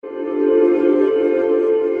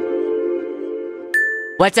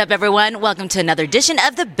What's up, everyone? Welcome to another edition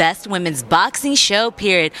of the Best Women's Boxing Show,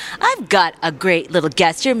 period. I've got a great little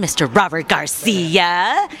guest here, Mr. Robert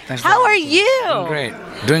Garcia. How are you?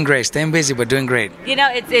 Doing great. Staying busy, but doing great. You know,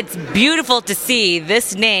 it's beautiful to see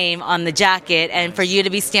this name on the jacket and for you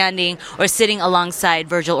to be standing or sitting alongside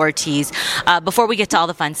Vergil Ortiz. Before we get to all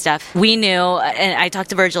the fun stuff, we knew, and I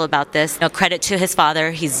talked to Vergil about this, credit to his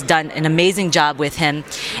father. He's done an amazing job with him,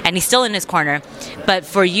 and he's still in his corner. But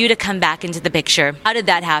for you to come back into the picture, how did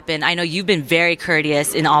that happen? I know you've been very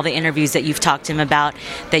courteous in all the interviews that you've talked to him about,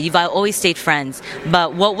 that you've always stayed friends.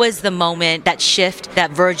 But what was the moment, that shift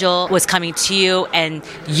that Vergil was coming to you and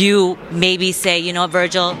you maybe say, you know what,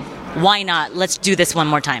 Vergil, why not? Let's do this one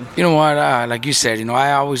more time. You know what? Like you said,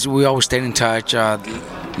 we always stayed in touch.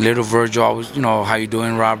 Little Vergil always, how you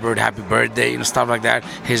doing, Robert? Happy birthday, stuff like that.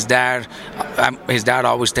 His dad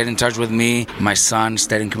always stayed in touch with me. My son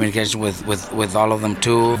stayed in communication with all of them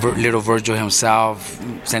too. Little Vergil himself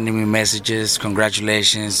sending me messages,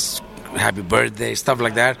 congratulations, happy birthday, stuff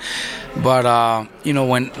like that. But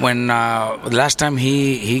when last time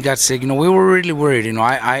he got sick, we were really worried.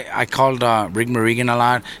 I called Rick Merrigan a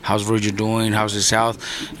lot. How's Vergil doing? How's his health?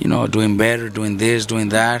 Doing better, doing this, doing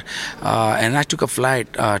that. And I took a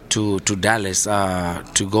flight to Dallas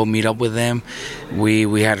to go meet up with them.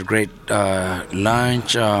 We had a great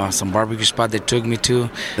lunch, some barbecue spot they took me to.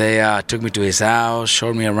 They took me to his house,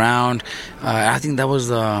 showed me around. I think that was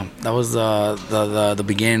the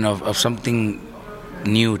beginning of something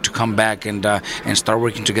new to come back and start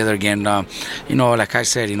working together again. Like I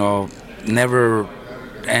said, never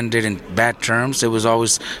ended in bad terms. It was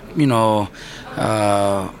always,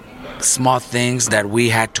 small things that we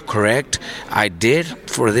had to correct. I did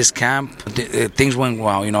for this camp. Things went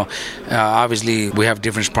well. Obviously we have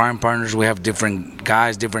different sparring partners. We have different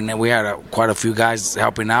guys. We had quite a few guys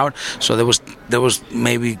helping out. So there was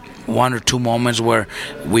maybe one or two moments where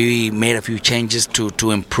we made a few changes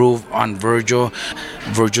to improve on Vergil's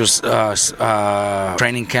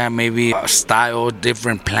training camp, maybe style,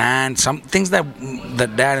 different plan, some things that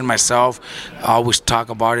Dad and myself always talk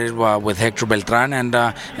about it with Hector Beltran, and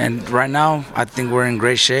right now I think we're in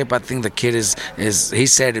great shape. I think the kid is he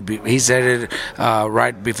said it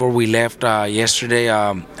right before we left yesterday,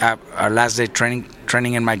 at our last day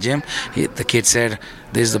training in my gym. The kid said,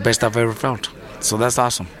 "This is the best I've ever felt." So that's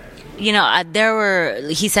awesome. He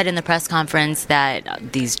said in the press conference that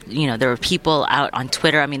there were people out on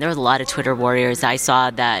Twitter. I mean, there were a lot of Twitter warriors I saw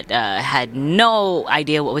that had no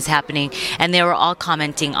idea what was happening, and they were all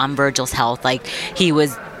commenting on Vergil's health, like he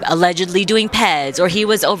was allegedly doing PEDs, or he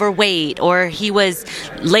was overweight, or he was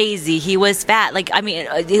lazy, he was fat,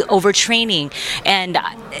 overtraining, and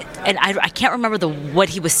I can't remember what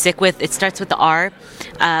he was sick with. It starts with the R,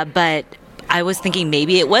 but I was thinking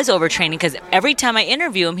maybe it was overtraining, because every time I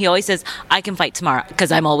interview him, he always says, I can fight tomorrow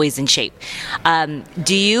because I'm always in shape.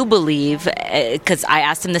 Do you believe, because I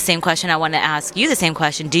asked him the same question, I want to ask you the same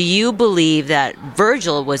question, do you believe that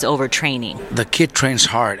Vergil was overtraining? The kid trains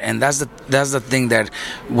hard, and that's the thing that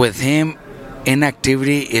with him,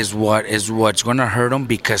 inactivity is what's going to hurt him,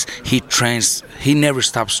 because he never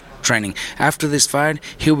stops training. After this fight,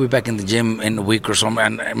 he'll be back in the gym in a week or so,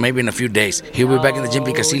 and maybe in a few days he'll be back in the gym,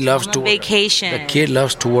 because he loves to vacation. The kid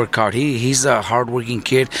loves to work out. He's a hard-working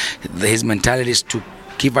kid. His mentality is to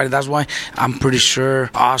keep fighting. That's why I'm pretty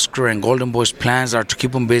sure Oscar and Golden Boy's plans are to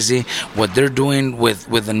keep him busy. What they're doing with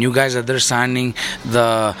the new guys that they're signing,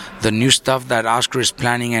 the new stuff that Oscar is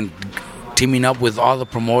planning and teaming up with all the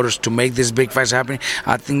promoters to make this big fights happening.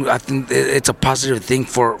 I think it's a positive thing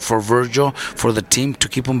for Vergil, for the team, to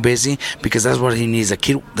keep him busy, because that's what he needs. The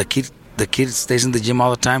kid stays in the gym all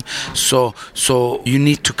the time, so you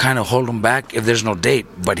need to kind of hold him back if there's no date,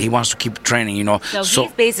 but he wants to keep training, So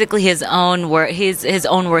he's basically his own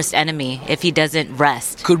worst enemy if he doesn't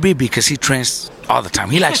rest. Could be, because he trains all the time.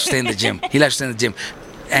 He likes to stay in the gym.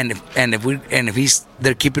 And if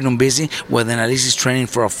they're keeping him busy, well, then at least he's training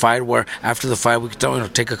for a fight, where after the fight we can tell him,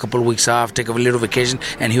 take a couple of weeks off, take a little vacation,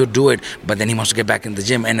 and he'll do it. But then he wants to get back in the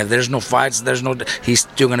gym. And if there's no fights, he's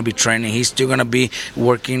still going to be training. He's still going to be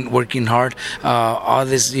working hard. All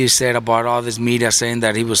this you said about all this media saying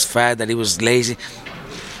that he was fat, that he was lazy,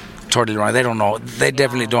 totally wrong. They don't know. They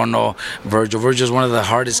definitely don't know Vergil. Vergil is one of the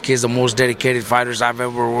hardest kids, the most dedicated fighters I've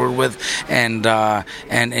ever worked with, and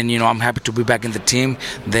I'm happy to be back in the team.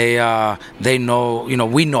 They know,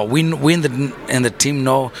 we in the team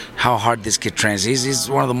know how hard this kid trains. He's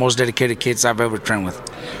one of the most dedicated kids I've ever trained with.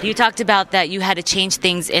 You talked about that you had to change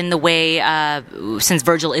things in the way, since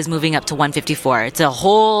Vergil is moving up to 154. It's a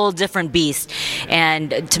whole different beast,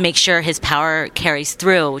 and to make sure his power carries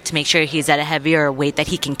through, to make sure he's at a heavier weight that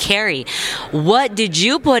he can carry scary. What did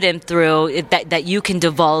you put him through that you can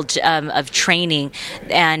divulge of training,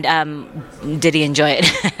 and did he enjoy it?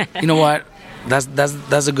 You know what?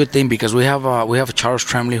 That's a good thing, because we have Charles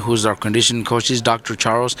Tremblay, who's our conditioning coach. He's Dr.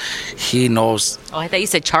 Charles. He knows. Oh, I thought you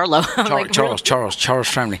said Charlo. Charles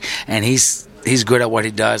Tremblay, and he's good at what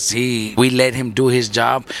he does. We let him do his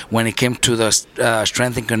job when it came to the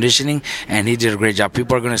strength and conditioning, and he did a great job.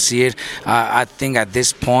 People are going to see it. I think at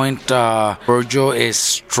this point, Virgil is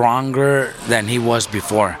stronger than he was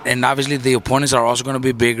before, and obviously the opponents are also going to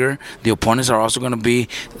be bigger. The opponents are also going to be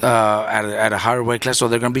at a higher weight class, so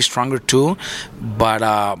they're going to be stronger too. But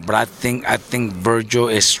I think Virgil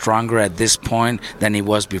is stronger at this point than he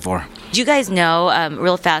was before. Do you guys know,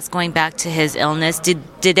 real fast, going back to his illness, did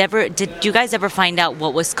you guys ever find out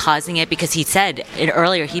what was causing it? Because he said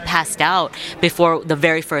earlier he passed out before the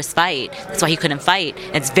very first fight. That's why he couldn't fight.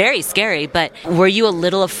 It's very scary, but were you a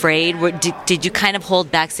little afraid? Did you kind of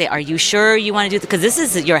hold back, say, are you sure you want to do this? Because this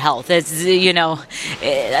is your health. It's,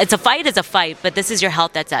 it's a fight, but this is your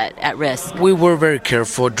health that's at risk. We were very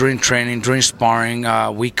careful during training, during sparring.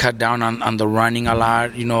 We cut down on the running a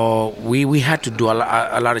lot. We had to do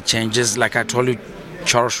a lot of changes. Like I told you,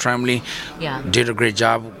 Charles Tremblay did a great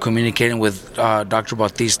job communicating with Dr.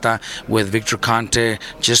 Bautista, with Victor Conte,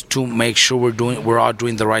 just to make sure we're all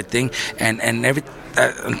doing the right thing. And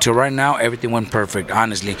until right now, everything went perfect.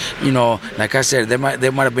 Honestly, like I said, there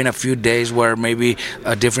might have been a few days where maybe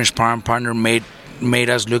a different sparring partner made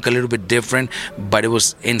us look a little bit different, but it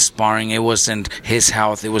was in sparring. It wasn't his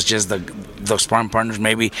health. It was just the sparring partners,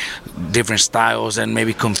 maybe different styles, and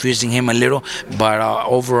maybe confusing him a little. But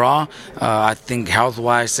overall, I think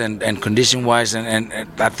health-wise and condition-wise, and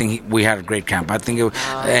I think we had a great camp. I think,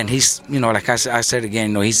 and he's, like I said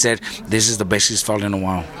again, he said this is the best he's felt in a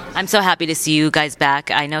while. I'm so happy to see you guys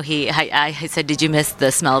back. I know I said, did you miss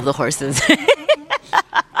the smell of the horses?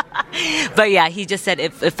 But yeah, he just said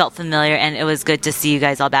it felt familiar, and it was good to see you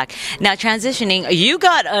guys all back. Now, transitioning, you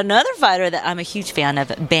got another fighter that I'm a huge fan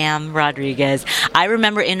of, Bam Rodriguez. I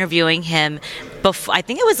remember interviewing him before, I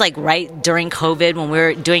think it was like right during COVID when we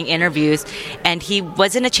were doing interviews, and he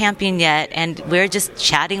wasn't a champion yet, and we were just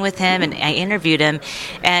chatting with him, and I interviewed him,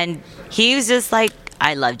 and he was just like,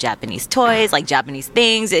 I love Japanese toys, like Japanese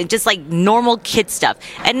things, and just like normal kid stuff.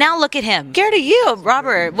 And now look at him. Scared of you,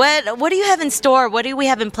 Robert. What do you have in store? What do we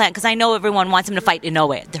have in plan? Because I know everyone wants him to fight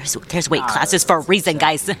Inoue. There's weight classes for a reason,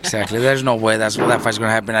 guys. Exactly. There's no way that fight's going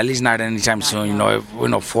to happen. At least not anytime soon.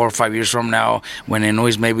 4 or 5 years from now, when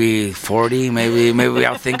Inoue's maybe 40, maybe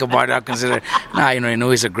I'll think about it. I'll consider.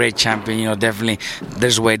 Inoue's a great champion. Definitely.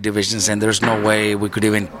 There's weight divisions, and there's no way we could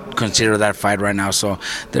even consider that fight right now. So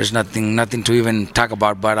there's nothing to even talk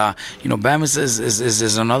about. But Bam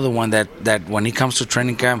is another one that when he comes to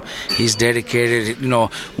training camp, he's dedicated.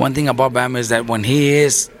 One thing about Bam is that when he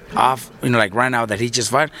is off, like right now that he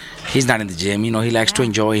just fought, he's not in the gym. He likes to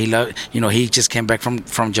enjoy. He just came back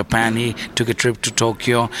from Japan. He took a trip to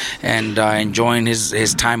Tokyo and enjoying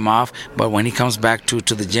his time off. But when he comes back to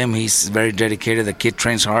the gym, he's very dedicated. The kid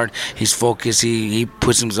trains hard. He's focused. He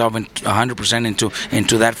puts himself 100%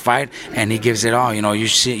 into that fight, and he gives it all.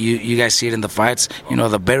 You guys see it in the fights.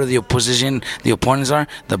 The better the opponents are,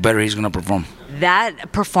 the better he's going to perform.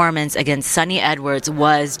 That performance against Sonny Edwards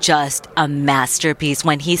was just a masterpiece.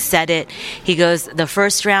 When he said it, he goes, the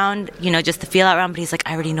first round, just the feel out round, but he's like,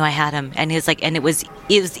 I already knew I had him. And he's like, and it was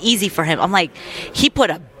easy for him. I'm like, he put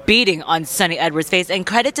a beating on Sonny Edwards' face. And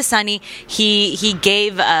credit to Sonny, he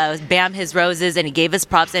gave Bam his roses, and he gave his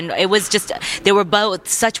props, and it was just, they were both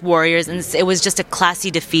such warriors, and it was just a classy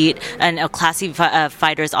defeat and a classy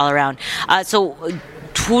fighters all around. So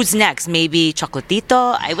who's next? Maybe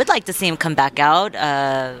Chocolatito? I would like to see him come back out.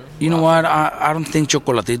 You know what? I don't think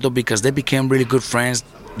Chocolatito, because they became really good friends.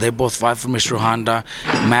 They both fight for Mr. Honda,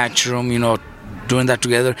 Matchroom, doing that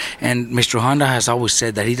together. And Mr. Honda has always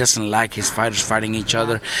said that he doesn't like his fighters fighting each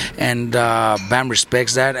other, and Bam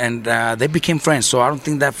respects that, and they became friends. So I don't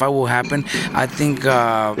think that fight will happen. I think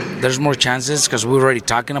there's more chances, because we're already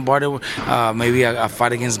talking about it. Maybe a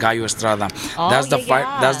fight against Gallo Estrada. That's the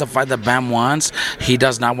fight. That's the fight that Bam wants. He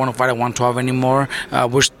does not want to fight at 112 anymore.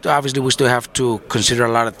 We still have to consider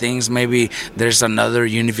a lot of things. Maybe there's another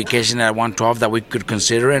unification at 112 that we could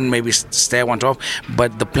consider, and maybe stay at 112.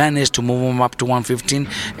 But the plan is to move him up to 115,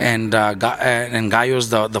 and Gallo's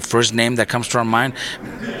the first name that comes to our mind.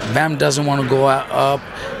 Bam doesn't want to go up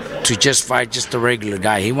to just fight just a regular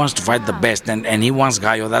guy. He wants to fight the best, and he wants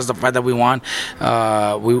Gallo. That's the fight that we want.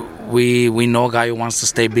 We know Gallo wants to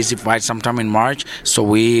stay busy, fight sometime in March, so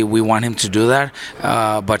we want him to do that.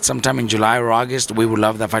 But sometime in July or August, we would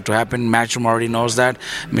love that fight to happen. Matchroom already knows that.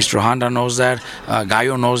 Mr. Honda knows that.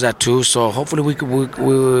 Gallo knows that too. So hopefully we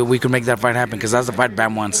could make that fight happen, because that's the fight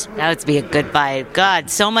Bam wants. That would be a good fight. God,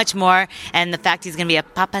 so much more. And the fact he's going to be a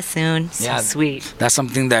papa soon. So sweet. That's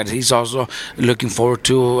something that he's also looking forward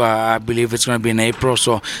to. I believe it's going to be in April.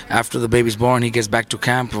 So after the baby's born, he gets back to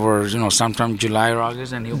camp, or sometime July or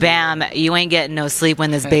August, and Bam, you ain't getting no sleep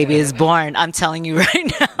when this baby is born. I'm telling you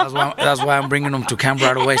right now. That's why I'm bringing him to camp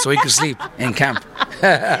right away, so he can sleep in camp.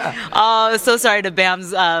 Oh, so sorry to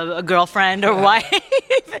Bam's girlfriend or wife.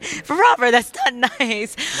 For Robert, that's not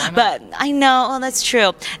nice. But I know, that's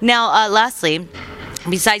true. Now, lastly,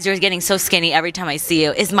 besides you're getting so skinny every time I see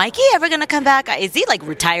you, is Mikey ever going to come back? Is he like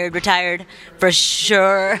retired? For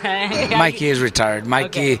sure. Mikey is retired.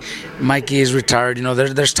 Mikey is retired.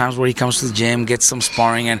 There's times where he comes to the gym, gets some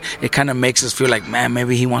sparring, and it kind of makes us feel like, man,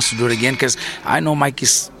 maybe he wants to do it again, because I know Mikey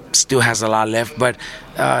still has a lot left, but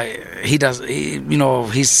he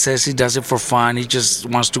says he does it for fun. He just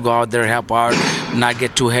wants to go out there, help out, not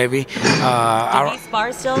get too heavy. Does he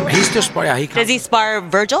spar still? He still spar, yeah. Does he spar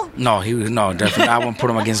Virgil? No, definitely. I won't put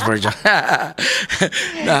him against Virgil. That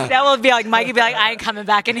will be like, Mikey be like, I ain't coming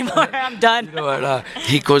back anymore. I'm done.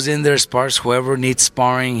 He goes in there, spars whoever needs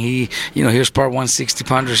sparring. He'll spar 160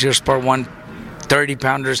 pounders. He'll spar 130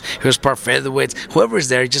 pounders. He'll spar featherweights. Whoever is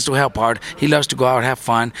there, just to help out. He loves to go out, have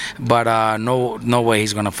fun, but no way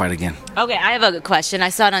he's gonna fight again. Okay, I have a question. I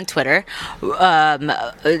saw it on Twitter.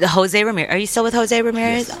 Jose Ramirez. Are you still with Jose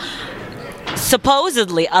Ramirez? Yes.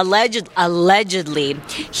 Supposedly, allegedly,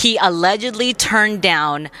 he turned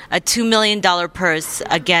down a $2 million purse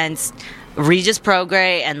against Regis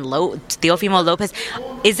Prograis and Teofimo Lopez.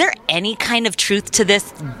 Is there any kind of truth to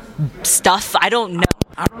this stuff? I don't know.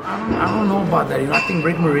 I don't know about that. I think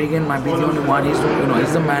Rick Merrigan might be the only one. He's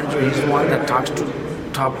the manager. He's the one that talks to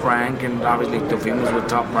Top Rank, and obviously Teofimo's with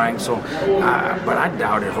Top Rank. So, but I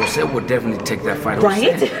doubt it. Jose would definitely take that fight.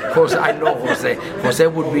 Right? Jose, I know Jose. Jose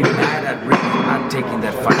would be mad at Rick for not taking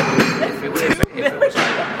that fight.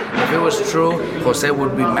 If it was true, Jose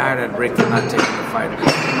would be mad at Rick for not taking the fight.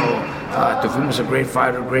 Teofimo's a great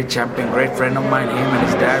fighter, great champion, great friend of mine. Him and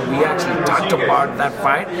his dad, we actually talked about that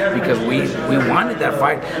fight because we wanted that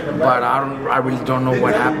fight, but I really don't know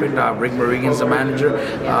what happened. Rick Merrigan's the manager.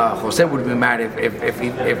 Jose would be mad if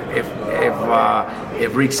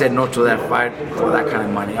Rick said no to that fight for that kind of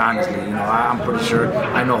money. Honestly, I'm pretty sure.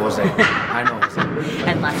 I know Jose.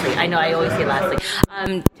 And lastly, I know I always say lastly.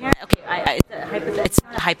 It's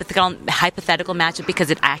not a hypothetical matchup because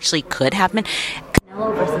it actually could happen.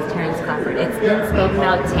 Canelo versus Terence Crawford. It's been spoken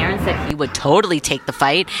about. Terence said he would totally take the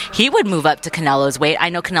fight. He would move up to Canelo's weight. I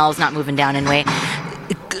know Canelo's not moving down in weight.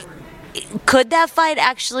 Could that fight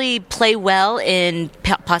actually play well in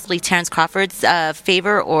possibly Terence Crawford's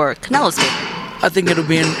favor or Canelo's favor? I think it'll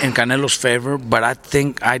be in Canelo's favor, but I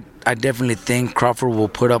definitely think Crawford will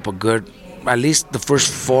put up at least the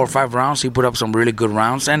first 4 or 5 rounds, he put up some really good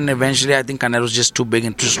rounds, and eventually I think Canelo's just too big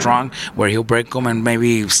and too strong where he'll break him and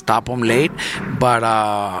maybe stop him late, but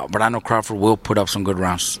I know Crawford will put up some good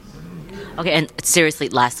rounds. Okay, and seriously,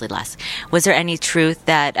 lastly, was there any truth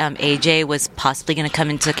that AJ was possibly going to come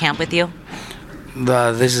into camp with you?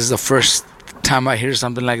 This is the first time I hear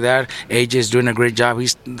something like that. AJ is doing a great job.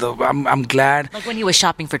 I'm glad. Like when he was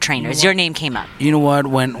shopping for trainers, your name came up. You know what?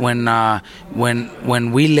 When I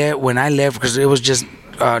left, because it was just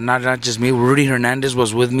not just me. Rudy Hernandez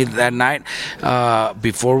was with me that night.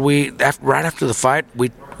 Right after the fight,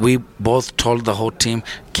 we both told the whole team,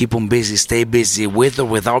 keep him busy, stay busy. With or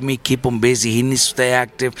without me, keep him busy. He needs to stay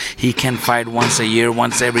active. He can fight once a year,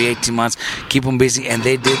 once every 18 months. Keep him busy. And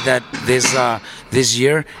they did that this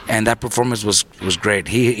year, and that performance was great.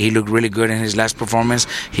 He looked really good in his last performance.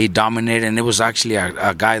 He dominated, and it was actually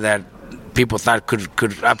a guy that people thought could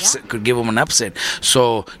give him an upset.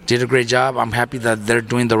 So did a great job. I'm happy that they're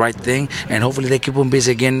doing the right thing, and hopefully they keep him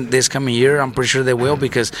busy again this coming year. I'm pretty sure they will,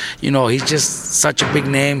 because he's just such a big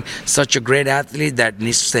name, such a great athlete that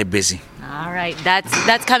needs to stay busy. All right,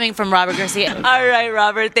 that's coming from Robert Garcia. All right,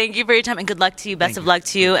 Robert, thank you for your time and good luck to you. Best of luck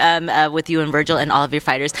to you with you and Virgil and all of your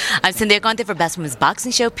fighters. I'm Cynthia Conte for Best Women's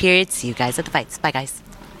Boxing Show, period. See you guys at the fights. Bye, guys.